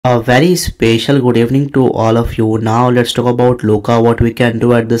very special good evening to all of you. Now let's talk about Loka, what we can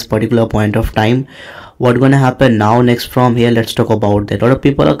do at this particular point of time. What gonna happen now next from here? Let's talk about that. A lot of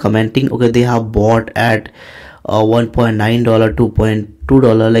people are commenting, okay, they have bought at $1.9,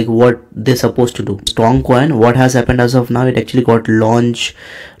 $2.2, like what they're supposed to do. Strong coin, what has happened as of now, it actually got launched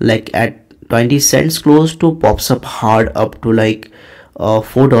like at 20 cents close to, pops up hard up to like $4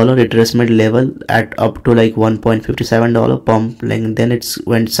 retracement level at up to like $1.57 pump, like then it's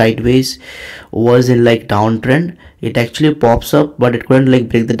went sideways, was in like downtrend. It actually pops up but it couldn't like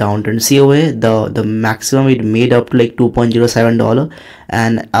break the downtrend. See over here, the maximum it made up to like $2.07,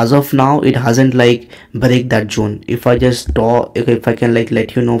 and as of now it hasn't like break that zone. If I just draw, if I can like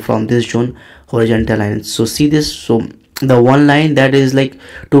let you know from this zone horizontal line, so see this, so the one line that is like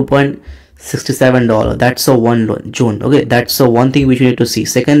 $2.67, that's the one zone. Okay, that's the one thing which you need to see.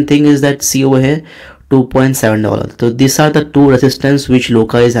 Second thing is that see over here $2.7. so these are the two resistance which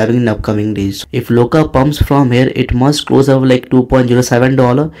Loka is having in upcoming days. If Loka pumps from here, it must close above like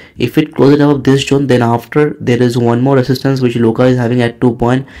 $2.07. If it closes above this zone, then after there is one more resistance which Loka is having at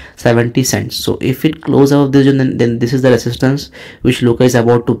 2.70 cents. So if it closes above this zone, then this is the resistance which Loka is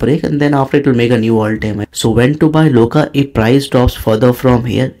about to break, and then after it will make a new all-time. So when to buy Loka? If price drops further from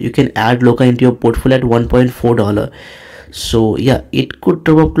here, you can add Loka into your portfolio at $1.4. so yeah, it could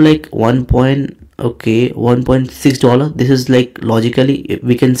drop up to like $1.6. this is like logically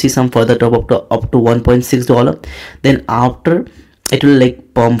we can see some further drop up to $1.6. then after it will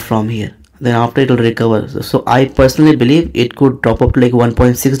like pump from here, then after it will recover. So I personally believe it could drop up to like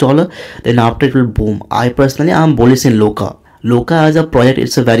 $1.6, then after it will boom. I personally am bullish in Loka. As a project,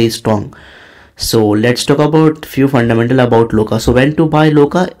 it's a very strong. So let's talk about few fundamental about Loka. So when to buy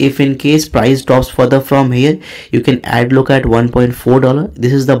Loka? If in case price drops further from here, you can add Loka at $1.4.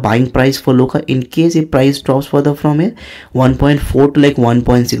 this is the buying price for Loka. In case if price drops further from here, 1.4 to like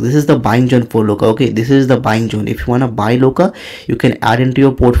 1.6, this is the buying zone for Loka. Okay, this is the buying zone. If you want to buy Loka, you can add into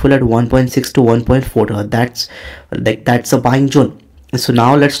your portfolio at 1.6 to $1.4. that's a buying zone. So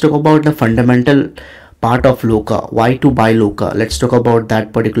now let's talk about the fundamental part of Loka. Why to buy Loka? Let's talk about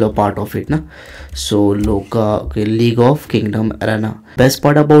that particular part of it. So Loka, okay, League of Kingdom Arena. Best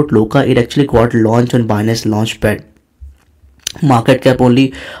part about Loka, it actually got launched on Binance Launchpad. Market cap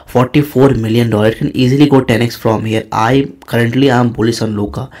only $44 million. It can easily go 10x from here. I currently am bullish on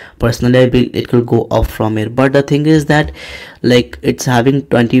Loka. Personally, I believe it could go up from here. But the thing is that like it's having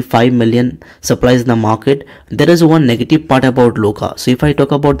 25 million supplies in the market. There is one negative part about Loka. So if I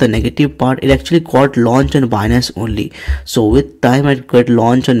talk about the negative part, it actually got launched on Binance only. So with time it got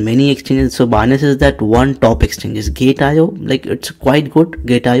launched on many exchanges. So Binance is that one top exchanges. Gate.io, like it's quite good,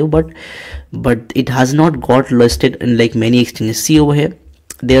 Gate.io, but it has not got listed in like many exchanges. See over here,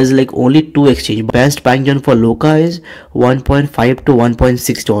 there's like only two exchanges. Best buying zone for Loka is $1.5 to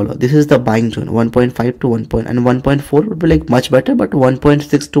 $1.6. this is the buying zone. 1.5 to 1. And 1.4 would be like much better, but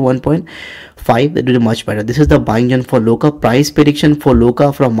 1.6 to 1.5 that will be much better. This is the buying zone for Loka. Price prediction for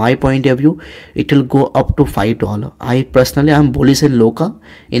Loka from my point of view, it will go up to $5. I personally am bullish in Loka.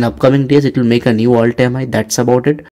 In upcoming days it will make a new all-time high. That's about it.